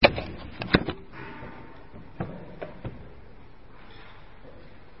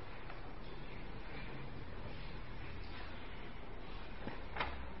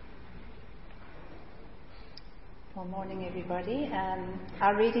Well, morning everybody.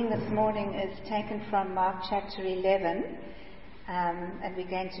 Our reading this morning is taken from Mark chapter 11, and we're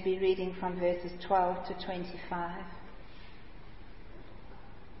going to be reading from verses 12 to 25.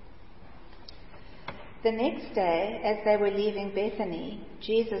 The next day, as they were leaving Bethany,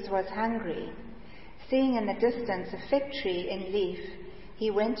 Jesus was hungry. Seeing in the distance a fig tree in leaf,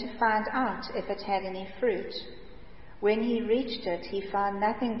 he went to find out if it had any fruit. When he reached it, he found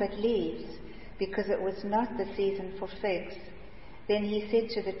nothing but leaves, because it was not the season for figs. Then he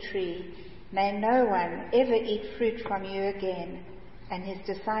said to the tree, "May no one ever eat fruit from you again." And his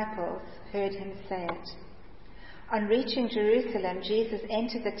disciples heard him say it. On reaching Jerusalem, Jesus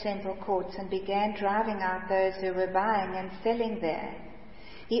entered the temple courts and began driving out those who were buying and selling there.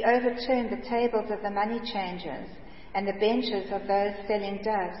 He overturned the tables of the money changers and the benches of those selling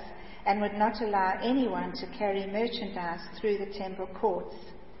doves, and would not allow anyone to carry merchandise through the temple courts.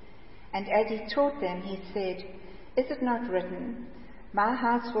 And as he taught them, he said, "Is it not written, 'My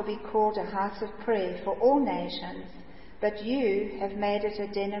house will be called a house of prayer for all nations,' but you have made it a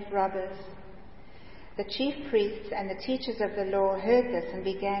den of robbers." The chief priests and the teachers of the law heard this and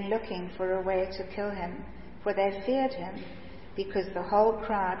began looking for a way to kill him, for they feared him, because the whole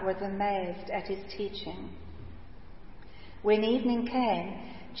crowd was amazed at his teaching. When evening came,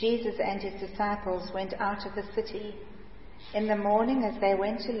 Jesus and his disciples went out of the city. In the morning, as they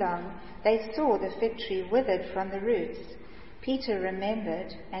went along, they saw the fig tree withered from the roots. Peter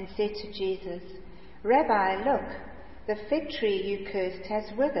remembered and said to Jesus, "Rabbi, look, the fig tree you cursed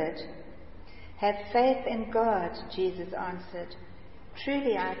has withered." "Have faith in God," Jesus answered.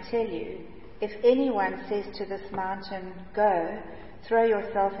 "Truly I tell you, if anyone says to this mountain, 'Go, throw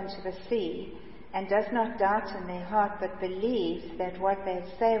yourself into the sea,' and does not doubt in their heart but believes that what they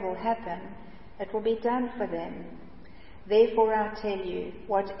say will happen, it will be done for them. Therefore I tell you,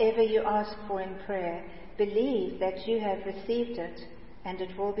 whatever you ask for in prayer, believe that you have received it, and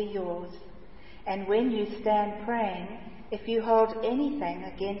it will be yours. And when you stand praying, if you hold anything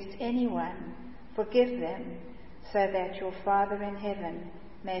against anyone, forgive them, so that your Father in heaven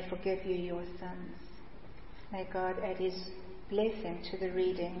may forgive you your sins." May God add his blessing to the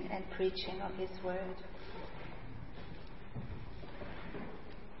reading and preaching of his word.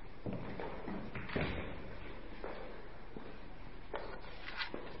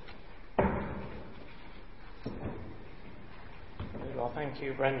 Well, thank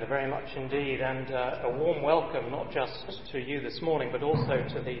you, Brenda, very much indeed, and a warm welcome not just to you this morning, but also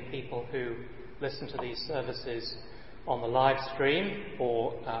to the people who listen to these services on the live stream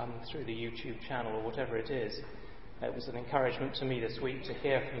or through the YouTube channel or whatever it is. It was an encouragement to me this week to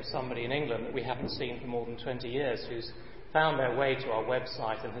hear from somebody in England that we haven't seen for more than 20 years who's found their way to our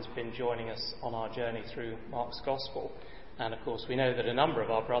website and has been joining us on our journey through Mark's Gospel. And of course we know that a number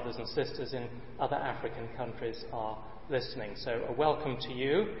of our brothers and sisters in other African countries are listening. So a welcome to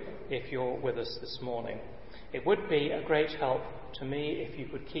you if you're with us this morning. It would be a great help to me if you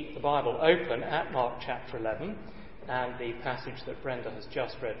could keep the Bible open at Mark chapter 11 and the passage that Brenda has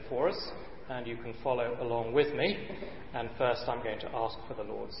just read for us, and you can follow along with me. And first I'm going to ask for the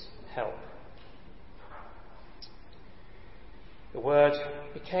Lord's help. The Word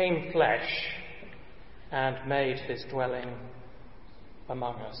became flesh and made his dwelling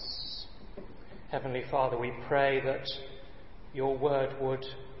among us. Heavenly Father, we pray that your word would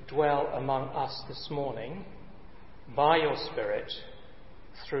dwell among us this morning by your Spirit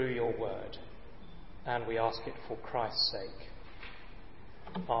through your word. And we ask it for Christ's sake.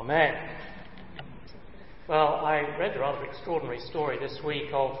 Amen. Well, I read a rather extraordinary story this week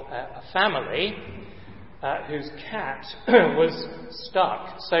of a family whose cat was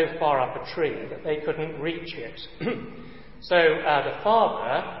stuck so far up a tree that they couldn't reach it. So the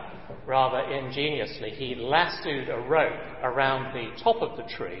father, rather ingeniously, he lassoed a rope around the top of the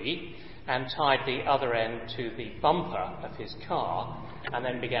tree and tied the other end to the bumper of his car, and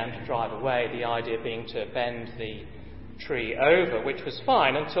then began to drive away, the idea being to bend the tree over, which was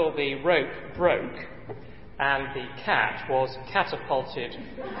fine until the rope broke and the cat was catapulted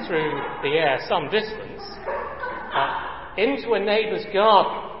through the air some distance into a neighbour's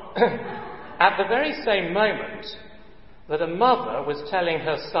garden at the very same moment that a mother was telling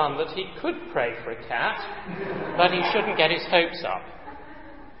her son that he could pray for a cat, but he shouldn't get his hopes up.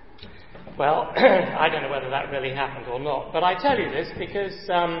 Well, I don't know whether that really happened or not, but I tell you this because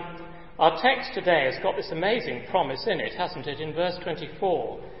our text today has got this amazing promise in it, hasn't it, in verse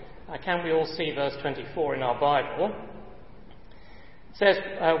 24. Can we all see verse 24 in our Bible? It says,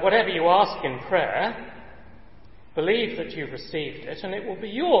 "Whatever you ask in prayer, believe that you've received it and it will be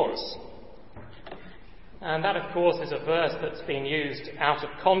yours." And that, of course, is a verse that's been used out of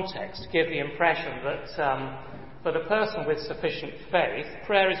context to give the impression that for the person with sufficient faith,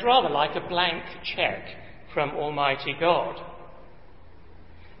 prayer is rather like a blank cheque from Almighty God.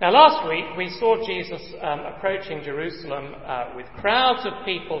 Now, last week we saw Jesus approaching Jerusalem with crowds of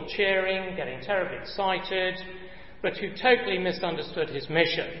people cheering, getting terribly excited, but who totally misunderstood his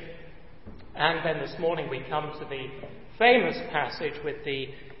mission. And then this morning we come to the famous passage with the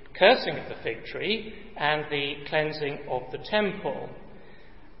cursing of the fig tree and the cleansing of the temple.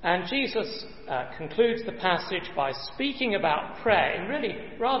 And Jesus concludes the passage by speaking about prayer in really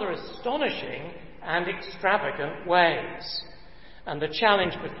rather astonishing and extravagant ways. And the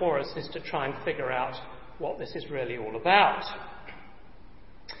challenge before us is to try and figure out what this is really all about.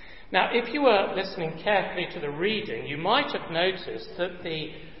 Now, if you were listening carefully to the reading, you might have noticed that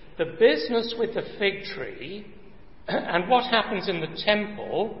the business with the fig tree and what happens in the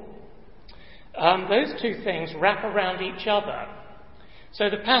temple, those two things wrap around each other. So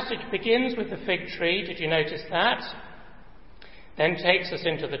the passage begins with the fig tree, did you notice that? Then takes us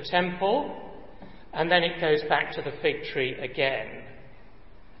into the temple, and then it goes back to the fig tree again.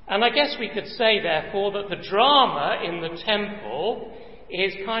 And I guess we could say, therefore, that the drama in the temple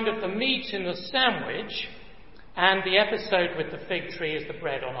is kind of the meat in the sandwich, and the episode with the fig tree is the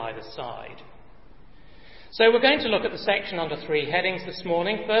bread on either side. So we're going to look at the section under 3 headings this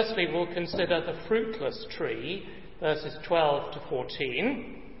morning. Firstly, we'll consider the fruitless tree, verses 12 to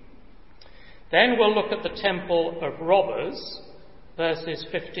 14. Then we'll look at the temple of robbers, verses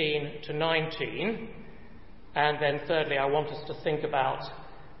 15 to 19. And then thirdly, I want us to think about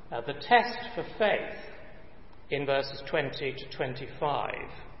the test for faith in verses 20 to 25.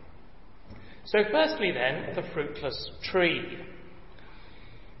 So firstly then, the fruitless tree.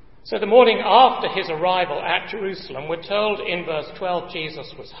 So the morning after his arrival at Jerusalem, we're told in verse 12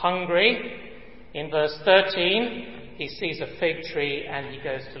 Jesus was hungry. In verse 13, he sees a fig tree and he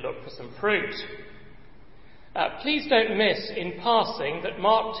goes to look for some fruit. Please don't miss in passing that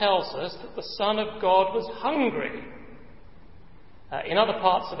Mark tells us that the Son of God was hungry. In other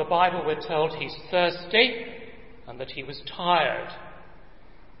parts of the Bible we're told he's thirsty and that he was tired.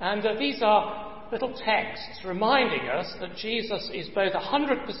 And these are little texts reminding us that Jesus is both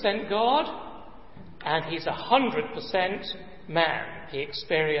 100% God and he's 100% man. He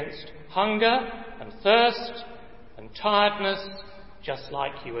experienced hunger and thirst and tiredness just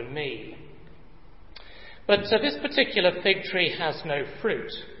like you and me. But this particular fig tree has no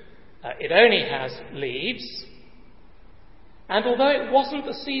fruit. It only has leaves. And although it wasn't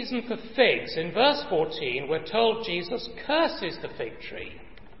the season for figs, in verse 14 we're told Jesus curses the fig tree.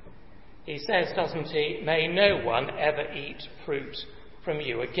 He says, doesn't he, may no one ever eat fruit from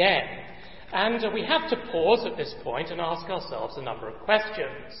you again. And we have to pause at this point and ask ourselves a number of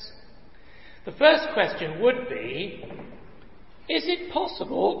questions. The first question would be, is it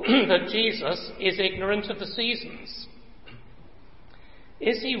possible that Jesus is ignorant of the seasons?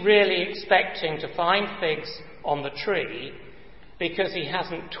 Is he really expecting to find figs on the tree because he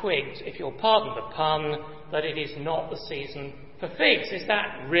hasn't twigged, if you'll pardon the pun, that it is not the season for figs? Is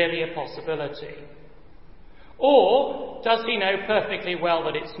that really a possibility? Or does he know perfectly well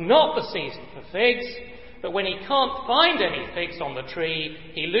that it's not the season for figs, but when he can't find any figs on the tree,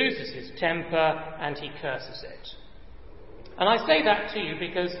 he loses his temper and he curses it? And I say that to you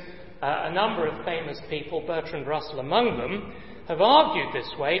because a number of famous people, Bertrand Russell among them, have argued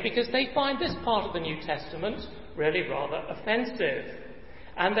this way because they find this part of the New Testament really rather offensive.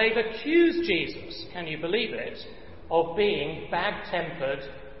 And they've accused Jesus, can you believe it, of being bad-tempered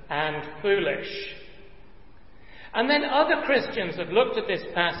and foolish. And then other Christians have looked at this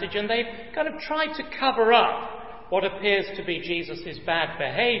passage and they've kind of tried to cover up what appears to be Jesus' bad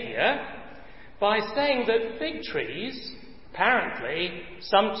behaviour by saying that fig trees apparently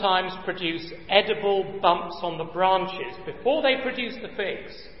sometimes produce edible bumps on the branches before they produce the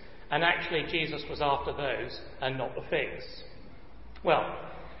figs, and actually Jesus was after those and not the figs. Well,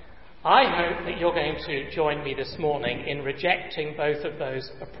 I hope that you're going to join me this morning in rejecting both of those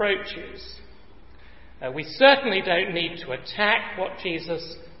approaches. We certainly don't need to attack what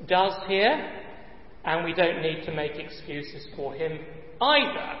Jesus does here, and we don't need to make excuses for him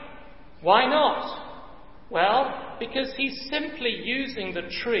either. Why not? Well, because he's simply using the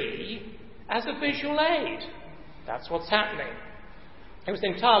tree as a visual aid. That's what's happening. It was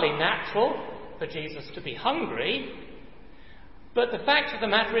entirely natural for Jesus to be hungry, but the fact of the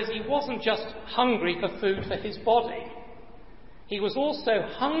matter is he wasn't just hungry for food for his body. He was also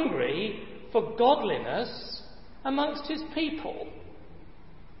hungry for godliness amongst his people.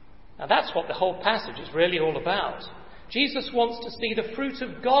 Now that's what the whole passage is really all about. Jesus wants to see the fruit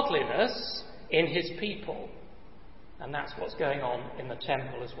of godliness in his people. And that's what's going on in the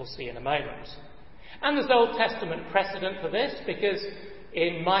temple, as we'll see in a moment. And there's Old Testament precedent for this, because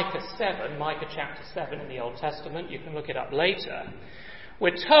in Micah chapter 7 in the Old Testament, you can look it up later,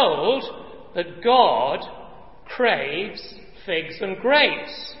 we're told that God craves figs and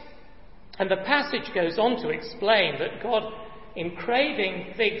grapes. And the passage goes on to explain that God, in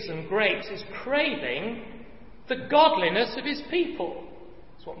craving figs and grapes, is craving the godliness of his people.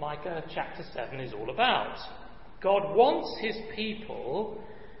 That's what Micah chapter 7 is all about. God wants his people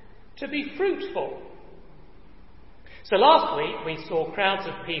to be fruitful. So last week we saw crowds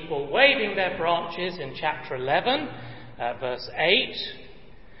of people waving their branches in chapter 11, verse 8.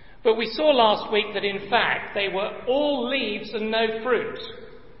 But we saw last week that in fact they were all leaves and no fruit.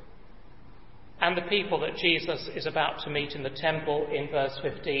 And the people that Jesus is about to meet in the temple in verse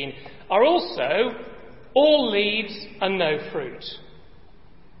 15 are also all leaves and no fruit.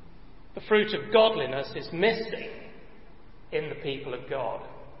 The fruit of godliness is missing in the people of God.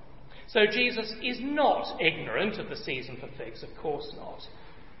 So Jesus is not ignorant of the season for figs, of course not.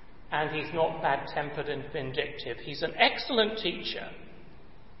 And he's not bad-tempered and vindictive. He's an excellent teacher.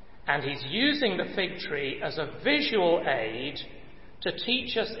 And he's using the fig tree as a visual aid to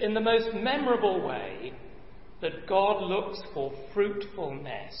teach us in the most memorable way that God looks for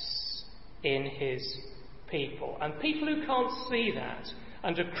fruitfulness in his people. And people who can't see that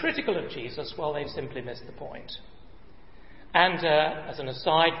and are critical of Jesus, well, they've simply missed the point. And as an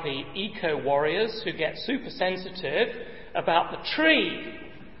aside, the eco-warriors who get super sensitive about the tree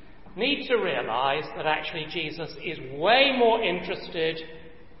need to realise that actually Jesus is way more interested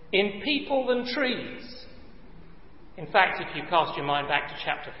in people than trees. In fact, if you cast your mind back to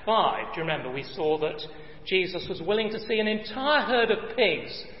chapter 5, do you remember we saw that Jesus was willing to see an entire herd of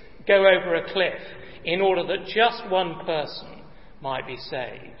pigs go over a cliff in order that just one person might be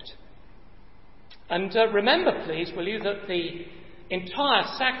saved. And remember, please, will you, that the entire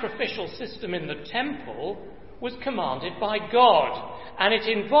sacrificial system in the temple was commanded by God, and it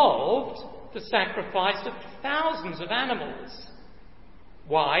involved the sacrifice of thousands of animals.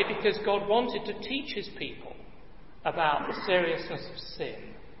 Why? Because God wanted to teach his people about the seriousness of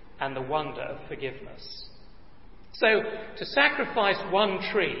sin and the wonder of forgiveness. So, to sacrifice one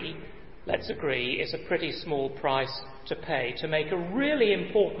tree, let's agree, is a pretty small price to pay to make a really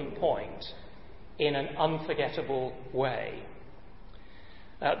important point in an unforgettable way.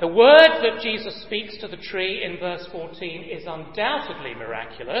 The word that Jesus speaks to the tree in verse 14 is undoubtedly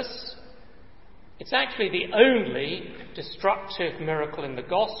miraculous. It's actually the only destructive miracle in the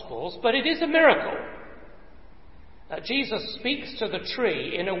Gospels, but it is a miracle. Jesus speaks to the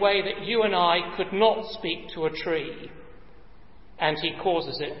tree in a way that you and I could not speak to a tree, and he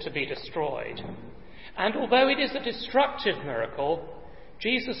causes it to be destroyed. And although it is a destructive miracle,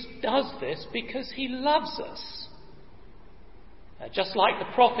 Jesus does this because he loves us. Just like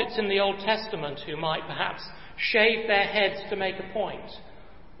the prophets in the Old Testament who might perhaps shave their heads to make a point,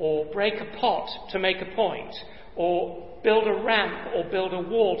 or break a pot to make a point, or build a ramp or build a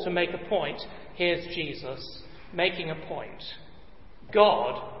wall to make a point, here's Jesus making a point.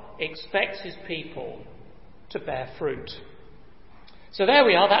 God expects his people to bear fruit. So there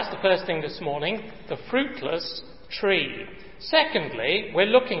we are, that's the first thing this morning, the fruitless tree. Secondly, we're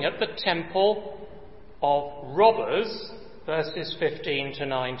looking at the temple of robbers, verses 15 to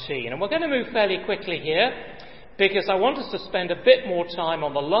 19. And we're going to move fairly quickly here, because I want us to spend a bit more time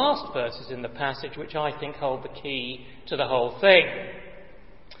on the last verses in the passage, which I think hold the key to the whole thing.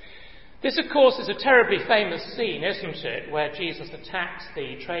 This, of course, is a terribly famous scene, isn't it, where Jesus attacks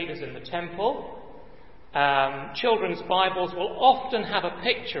the traders in the temple. Children's Bibles will often have a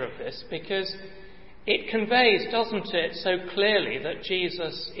picture of this because it conveys, doesn't it, so clearly that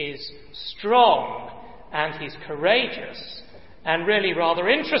Jesus is strong and he's courageous and really rather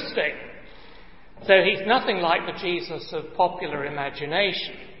interesting. So he's nothing like the Jesus of popular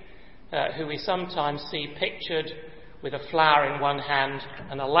imagination, who we sometimes see pictured with a flower in one hand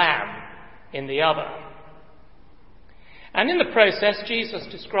and a lamb in the other. And in the process, Jesus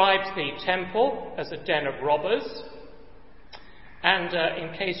describes the temple as a den of robbers. And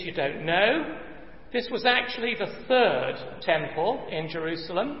in case you don't know, this was actually the third temple in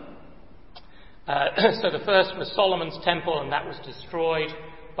Jerusalem. So the first was Solomon's temple, and that was destroyed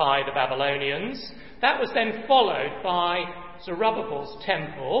by the Babylonians. That was then followed by Zerubbabel's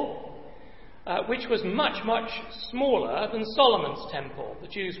temple, which was much, much smaller than Solomon's temple. The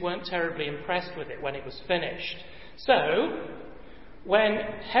Jews weren't terribly impressed with it when it was finished. So, when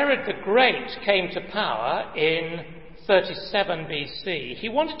Herod the Great came to power in 37 BC, he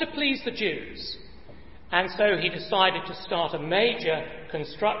wanted to please the Jews. And so he decided to start a major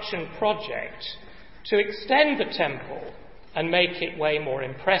construction project to extend the temple and make it way more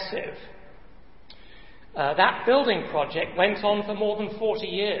impressive. That building project went on for more than 40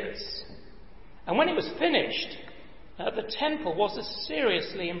 years. And when it was finished, the temple was a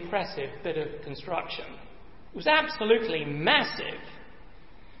seriously impressive bit of construction. It was absolutely massive.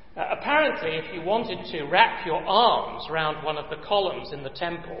 Apparently, if you wanted to wrap your arms around one of the columns in the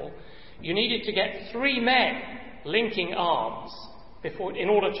temple, you needed to get 3 men linking arms in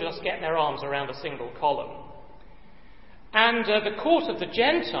order to just get their arms around a single column. And the Court of the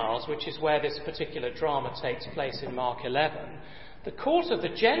Gentiles, which is where this particular drama takes place in Mark 11, the Court of the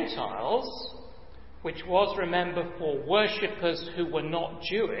Gentiles, which was, remember, for worshippers who were not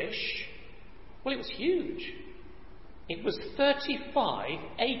Jewish, well, it was huge. It was 35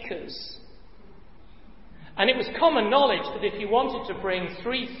 acres. And it was common knowledge that if you wanted to bring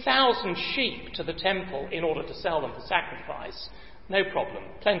 3,000 sheep to the temple in order to sell them for sacrifice, no problem,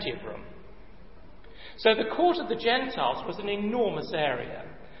 plenty of room. So the Court of the Gentiles was an enormous area.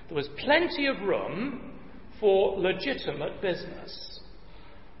 There was plenty of room for legitimate business.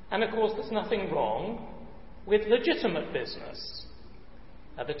 And of course, there's nothing wrong with legitimate business.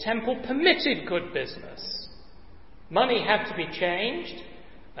 The temple permitted good business. Money had to be changed.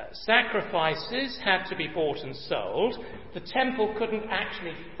 Sacrifices had to be bought and sold. The temple couldn't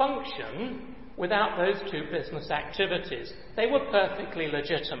actually function without those 2 business activities. They were perfectly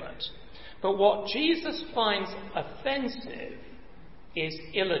legitimate. But what Jesus finds offensive is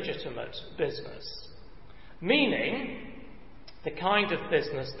illegitimate business, meaning the kind of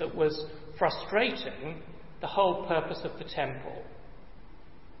business that was frustrating the whole purpose of the temple.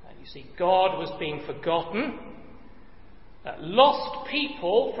 And you see, God was being forgotten. Lost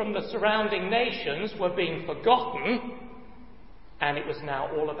people from the surrounding nations were being forgotten, and it was now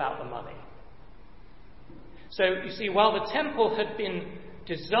all about the money. So, you see, while the temple had been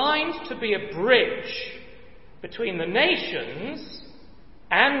designed to be a bridge between the nations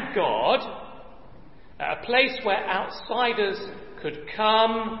and God, a place where outsiders could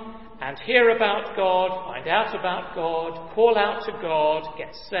come and hear about God, find out about God, call out to God,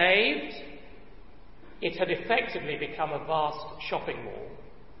 get saved, it had effectively become a vast shopping mall.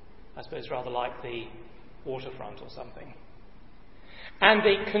 I suppose rather like the waterfront or something. And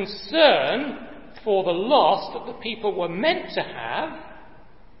the concern for the lost that the people were meant to have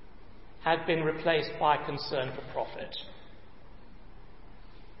had been replaced by concern for profit.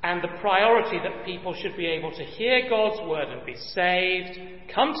 And the priority that people should be able to hear God's word and be saved,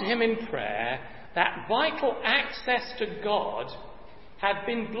 come to him in prayer, that vital access to God had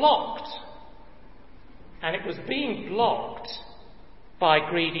been blocked. And it was being blocked by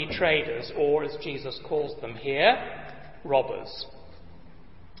greedy traders, or as Jesus calls them here, robbers.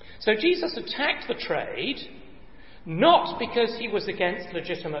 So Jesus attacked the trade, not because he was against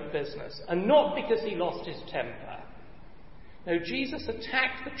legitimate business, and not because he lost his temper. No, Jesus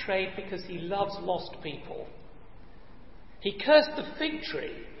attacked the trade because he loves lost people. He cursed the fig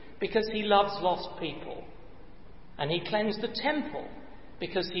tree because he loves lost people. And he cleansed the temple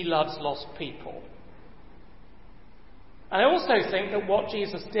because he loves lost people. And I also think that what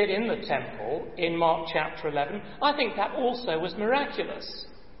Jesus did in the temple in Mark chapter 11, I think that also was miraculous.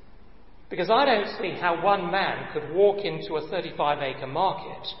 Because I don't see how one man could walk into a 35-acre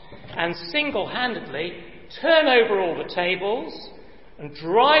market and single-handedly turn over all the tables and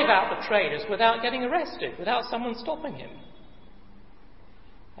drive out the traders without getting arrested, without someone stopping him.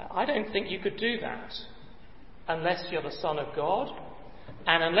 I don't think you could do that unless you're the Son of God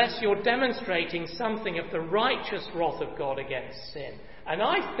and unless you're demonstrating something of the righteous wrath of God against sin. And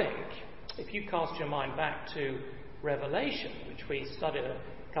I think, if you cast your mind back to Revelation, which we studied a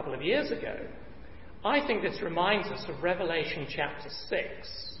couple of years ago, I think this reminds us of Revelation chapter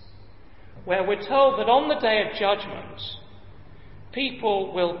 6, where we're told that on the day of judgment,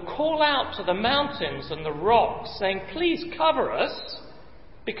 people will call out to the mountains and the rocks, saying, "Please cover us,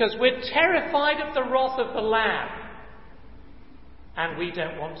 because we're terrified of the wrath of the Lamb, and we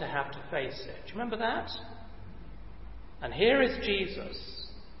don't want to have to face it." Do you remember that? And here is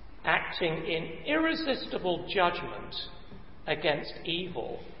Jesus acting in irresistible judgment against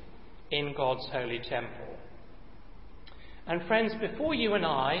evil in God's holy temple. And friends, before you and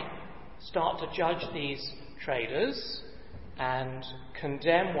I start to judge these traders and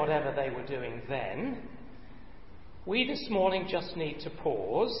condemn whatever they were doing then, we this morning just need to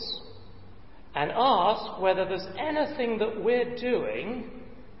pause and ask whether there's anything that we're doing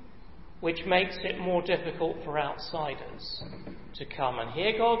which makes it more difficult for outsiders to come and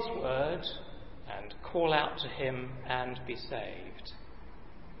hear God's word and call out to him and be saved.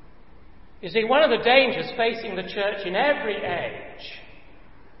 You see, one of the dangers facing the church in every age,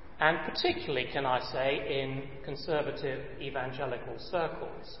 and particularly, can I say, in conservative evangelical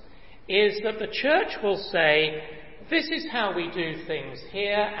circles, is that the church will say, this is how we do things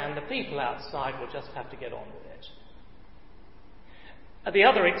here, and the people outside will just have to get on with it. At the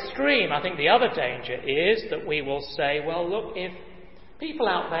other extreme, I think the other danger is that we will say, well, look, if people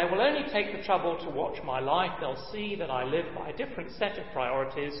out there will only take the trouble to watch my life, they'll see that I live by a different set of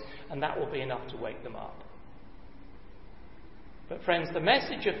priorities, and that will be enough to wake them up. But friends, the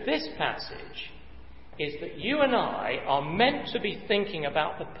message of this passage is that you and I are meant to be thinking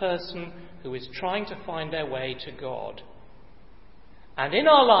about the person who is trying to find their way to God. And in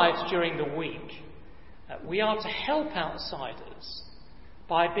our lives during the week, we are to help outsiders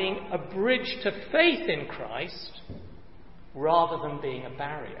by being a bridge to faith in Christ rather than being a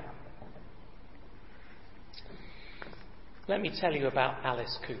barrier. Let me tell you about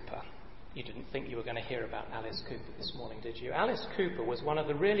Alice Cooper. You didn't think you were going to hear about Alice Cooper this morning, did you? Alice Cooper was one of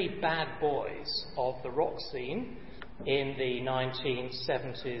the really bad boys of the rock scene in the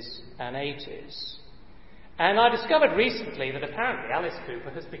 1970s and 80s. And I discovered recently that apparently Alice Cooper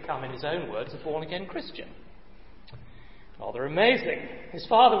has become, in his own words, a born-again Christian. Rather amazing. His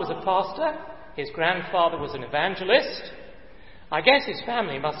father was a pastor. His grandfather was an evangelist. I guess his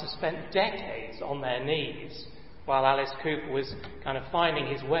family must have spent decades on their knees while Alice Cooper was kind of finding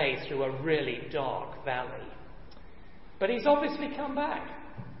his way through a really dark valley. But he's obviously come back.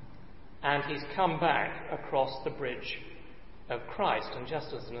 And he's come back across the bridge of Christ. And just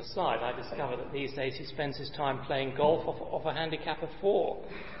as an aside, I discovered that these days he spends his time playing golf off a handicap of 4.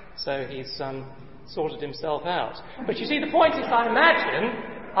 So he's sorted himself out. But you see, the point is, I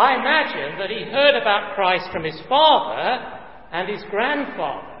imagine that he heard about Christ from his father and his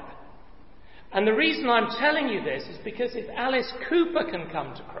grandfather. And the reason I'm telling you this is because if Alice Cooper can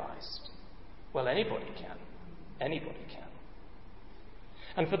come to Christ, well, anybody can. Anybody can.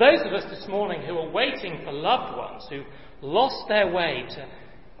 And for those of us this morning who are waiting for loved ones who lost their way to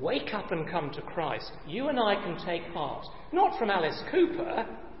wake up and come to Christ, you and I can take heart, not from Alice Cooper,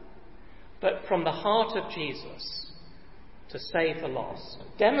 but from the heart of Jesus to save the lost,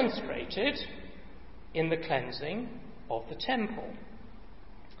 demonstrated in the cleansing of the temple.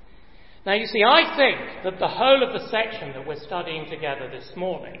 Now, you see, I think that the whole of the section that we're studying together this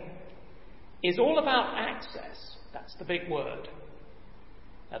morning is all about access. That's the big word.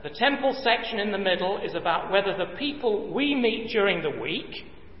 Now, the temple section in the middle is about whether the people we meet during the week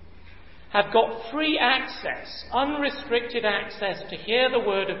have got free access, unrestricted access to hear the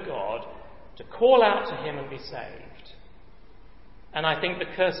word of God, to call out to him and be saved. And I think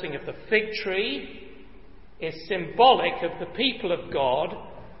the cursing of the fig tree is symbolic of the people of God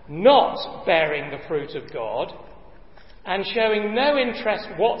not bearing the fruit of God and showing no interest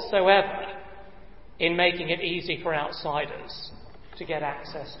whatsoever in making it easy for outsiders to get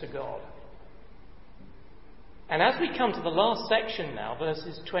access to God. And as we come to the last section now,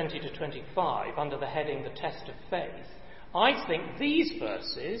 verses 20 to 25, under the heading, The Test of Faith, I think these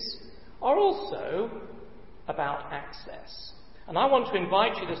verses are also about access. And I want to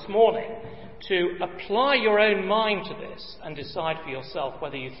invite you this morning to apply your own mind to this and decide for yourself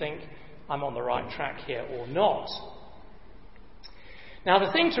whether you think I'm on the right track here or not. Now,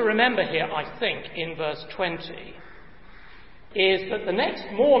 the thing to remember here, I think, in verse 20, is that the next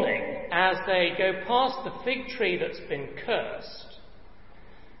morning, as they go past the fig tree that's been cursed,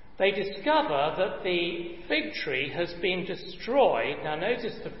 they discover that the fig tree has been destroyed, now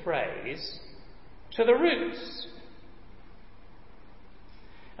notice the phrase, to the roots.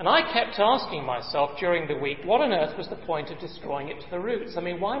 And I kept asking myself during the week, what on earth was the point of destroying it to the roots? I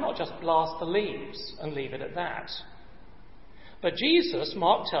mean, why not just blast the leaves and leave it at that? But Jesus,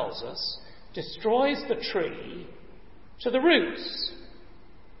 Mark tells us, destroys the tree to the roots.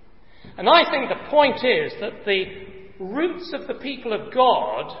 And I think the point is that the roots of the people of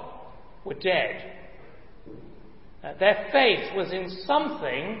God were dead. Their faith was in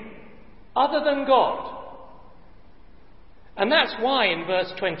something other than God. And that's why in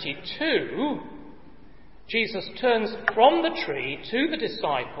verse 22, Jesus turns from the tree to the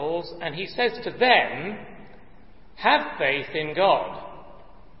disciples and he says to them, have faith in God.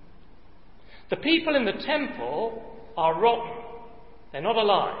 The people in the temple are rotten. They're not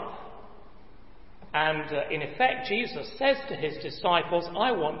alive. And in effect, Jesus says to his disciples,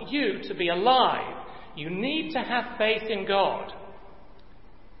 I want you to be alive. You need to have faith in God.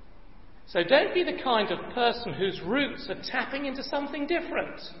 So don't be the kind of person whose roots are tapping into something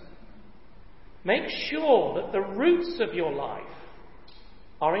different. Make sure that the roots of your life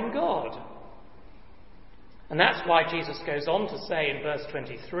are in God. And that's why Jesus goes on to say in verse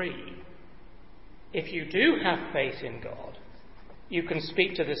 23, if you do have faith in God, you can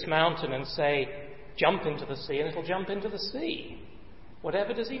speak to this mountain and say, jump into the sea, and it'll jump into the sea.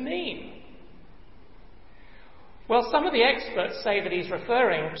 Whatever does he mean? Well, some of the experts say that he's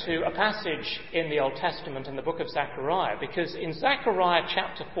referring to a passage in the Old Testament in the book of Zechariah, because in Zechariah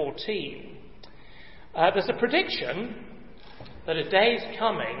chapter 14, there's a prediction that a day is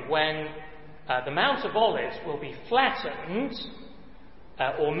coming when the Mount of Olives will be flattened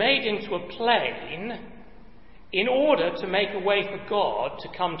or made into a plain in order to make a way for God to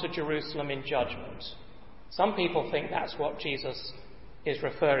come to Jerusalem in judgment. Some people think that's what Jesus is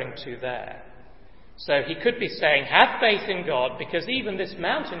referring to there. So he could be saying, have faith in God, because even this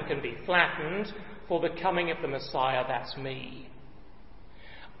mountain can be flattened for the coming of the Messiah, that's me.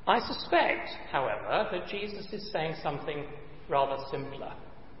 I suspect, however, that Jesus is saying something rather simpler.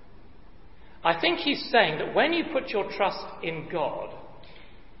 I think he's saying that when you put your trust in God,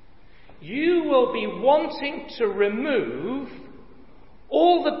 you will be wanting to remove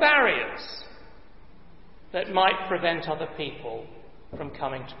all the barriers that might prevent other people from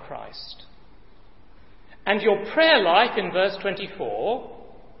coming to Christ. And your prayer life in verse 24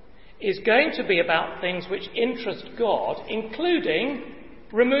 is going to be about things which interest God, including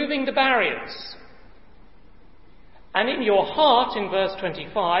removing the barriers. And in your heart, in verse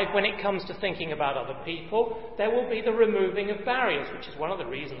 25, when it comes to thinking about other people, there will be the removing of barriers, which is one of the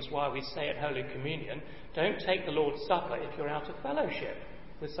reasons why we say at Holy Communion, don't take the Lord's Supper if you're out of fellowship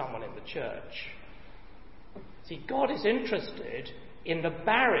with someone in the church. See, God is interested in the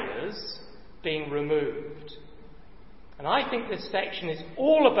barriers being removed. And I think this section is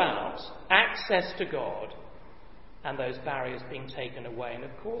all about access to God and those barriers being taken away. And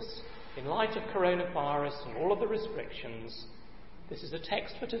of course, in light of coronavirus and all of the restrictions, this is a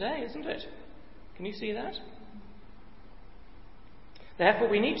text for today, isn't it? Can you see that? Therefore,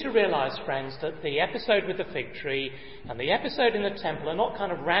 we need to realise, friends, that the episode with the fig tree and the episode in the temple are not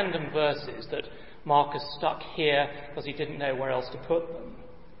kind of random verses that Marcus stuck here because he didn't know where else to put them.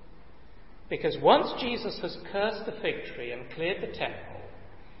 Because once Jesus has cursed the fig tree and cleared the temple,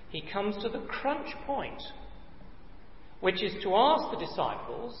 he comes to the crunch point, which is to ask the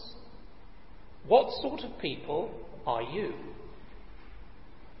disciples, what sort of people are you?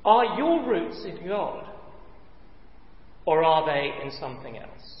 Are your roots in God? Or are they in something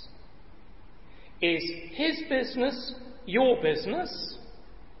else? Is his business your business?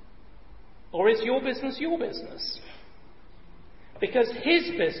 Or is your business your business? Because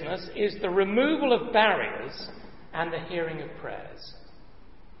his business is the removal of barriers and the hearing of prayers.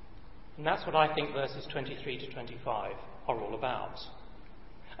 And that's what I think verses 23 to 25 are all about.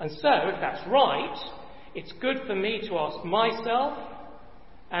 And so, if that's right, it's good for me to ask myself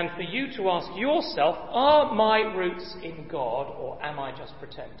and for you to ask yourself, are my roots in God or am I just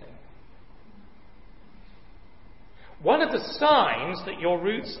pretending? One of the signs that your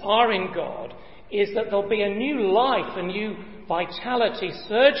roots are in God is that there'll be a new life, a new vitality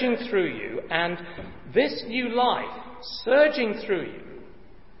surging through you, and this new life surging through you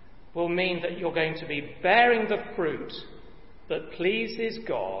will mean that you're going to be bearing the fruit that pleases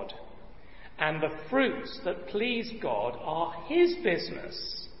God, and the fruits that please God are his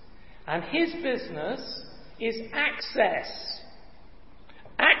business, and his business is access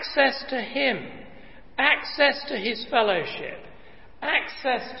to him, access to his fellowship,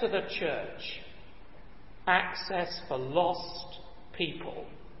 access to the church, access for lost people.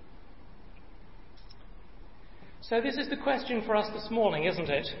 So this is the question for us this morning, isn't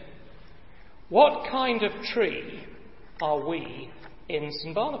it? What kind of tree are we in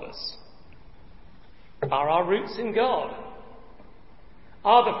St. Barnabas? Are our roots in God?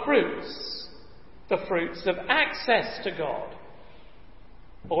 Are the fruits of access to God?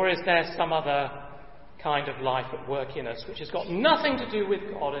 Or is there some other kind of life at work in us which has got nothing to do with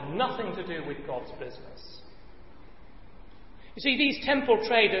God and nothing to do with God's business? You see, these temple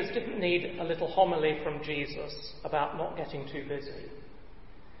traders didn't need a little homily from Jesus about not getting too busy.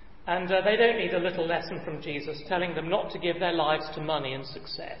 And they don't need a little lesson from Jesus telling them not to give their lives to money and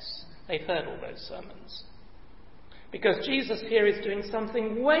success. They've heard all those sermons. Because Jesus here is doing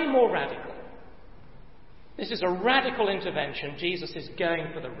something way more radical. This is a radical intervention. Jesus is going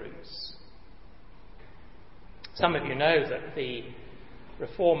for the roots. Some of you know that the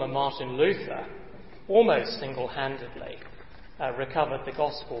reformer Martin Luther almost single-handedly recovered the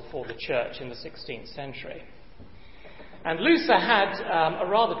gospel for the church in the 16th century. And Luther had a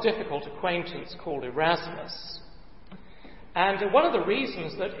rather difficult acquaintance called Erasmus. And one of the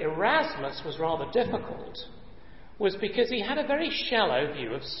reasons that Erasmus was rather difficult was because he had a very shallow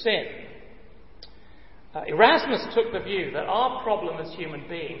view of sin. Erasmus took the view that our problem as human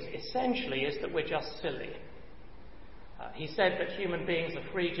beings essentially is that we're just silly. He said that human beings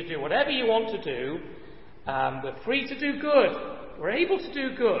are free to do whatever you want to do, We're free to do good. We're able to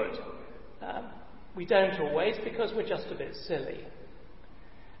do good. We don't always, because we're just a bit silly.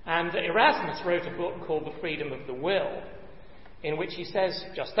 And Erasmus wrote a book called The Freedom of the Will, in which he says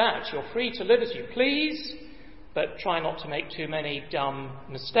just that. You're free to live as you please, but try not to make too many dumb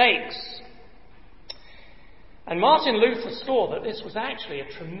mistakes. And Martin Luther saw that this was actually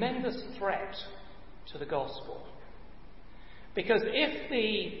a tremendous threat to the gospel. Because if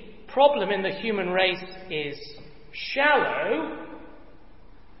the problem in the human race is shallow,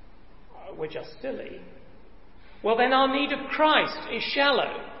 we're just silly, well then our need of Christ is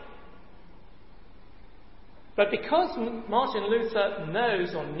shallow. But because Martin Luther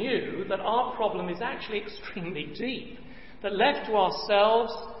knows or knew that our problem is actually extremely deep, that left to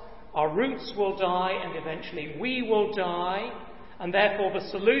ourselves, our roots will die and eventually we will die, and therefore the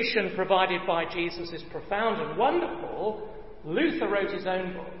solution provided by Jesus is profound and wonderful, Luther wrote his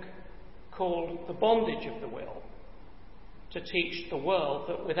own book called The Bondage of the Will, to teach the world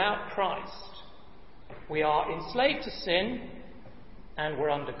that without Christ we are enslaved to sin and we're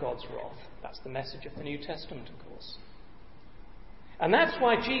under God's wrath. That's the message of the New Testament, of course. And that's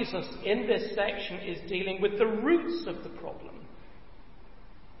why Jesus in this section is dealing with the roots of the problem.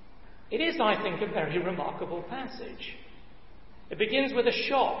 It is, I think, a very remarkable passage. It begins with a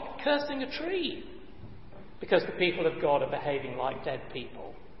shop cursing a tree because the people of God are behaving like dead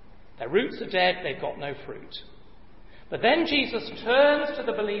people. Their roots are dead, they've got no fruit. But then Jesus turns to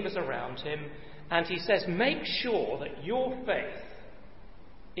the believers around him and he says, make sure that your faith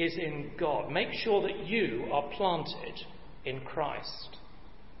is in God. Make sure that you are planted in Christ.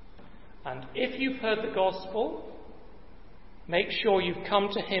 And if you've heard the gospel, make sure you've come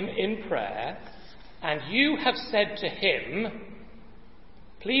to him in prayer and you have said to him,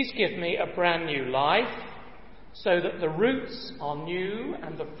 please give me a brand new life so that the roots are new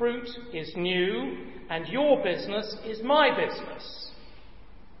and the fruit is new and your business is my business.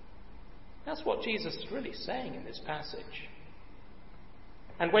 That's what Jesus is really saying in this passage.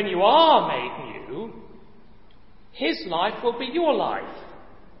 And when you are made new, his life will be your life.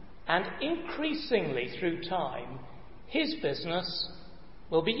 And increasingly through time, his business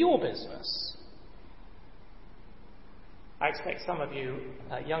will be your business. I expect some of you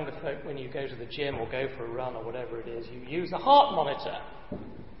younger folk, when you go to the gym or go for a run or whatever it is, you use a heart monitor.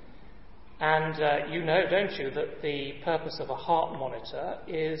 And you know, don't you, that the purpose of a heart monitor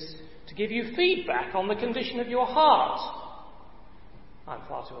is to give you feedback on the condition of your heart. I'm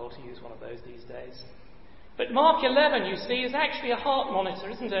far too old to use one of those these days. But Mark 11, you see, is actually a heart monitor,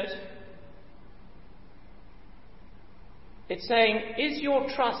 isn't it? It's saying, is your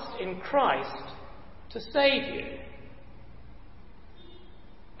trust in Christ to save you?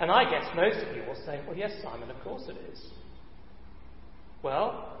 And I guess most of you will say, well, yes, Simon, of course it is.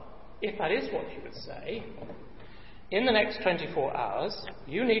 Well, if that is what you would say, in the next 24 hours,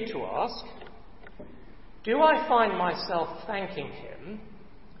 you need to ask, do I find myself thanking him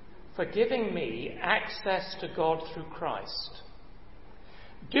for giving me access to God through Christ?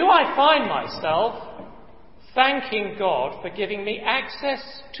 Do I find myself thanking God for giving me access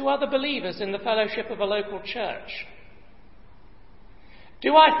to other believers in the fellowship of a local church?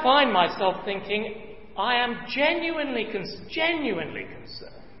 Do I find myself thinking, I am genuinely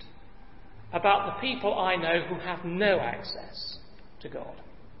concerned about the people I know who have no access to God?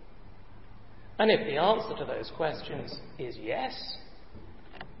 And if the answer to those questions is yes,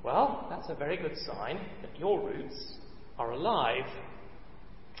 well, that's a very good sign that your roots are alive.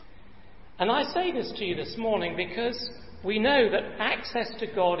 And I say this to you this morning because we know that access to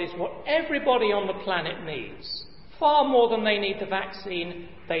God is what everybody on the planet needs. Far more than they need the vaccine,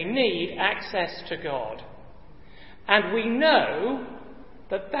 they need access to God. And we know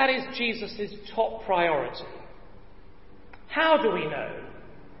that that is Jesus' top priority. How do we know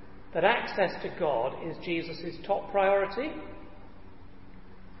that access to God is Jesus' top priority?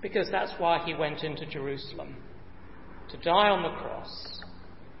 Because that's why he went into Jerusalem, to die on the cross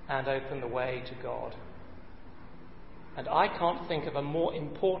and open the way to God. And I can't think of a more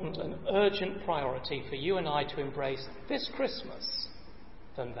important and urgent priority for you and I to embrace this Christmas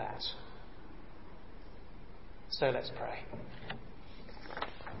than that. So let's pray.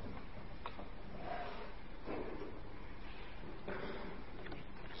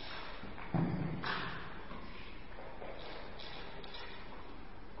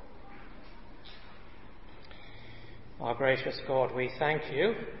 Our gracious God, we thank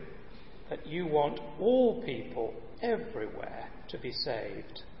you that you want all people everywhere to be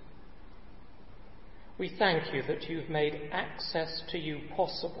saved. We thank you that you've made access to you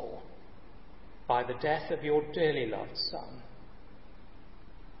possible by the death of your dearly loved Son.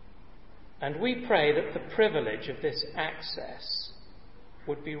 And we pray that the privilege of this access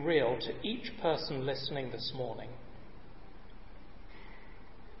would be real to each person listening this morning.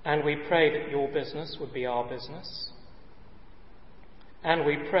 And we pray that your business would be our business. And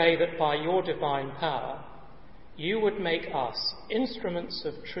we pray that by your divine power, you would make us instruments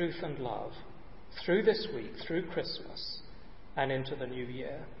of truth and love through this week, through Christmas, and into the new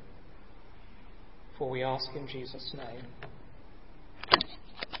year. For we ask in Jesus' name.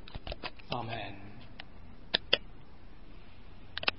 Amen.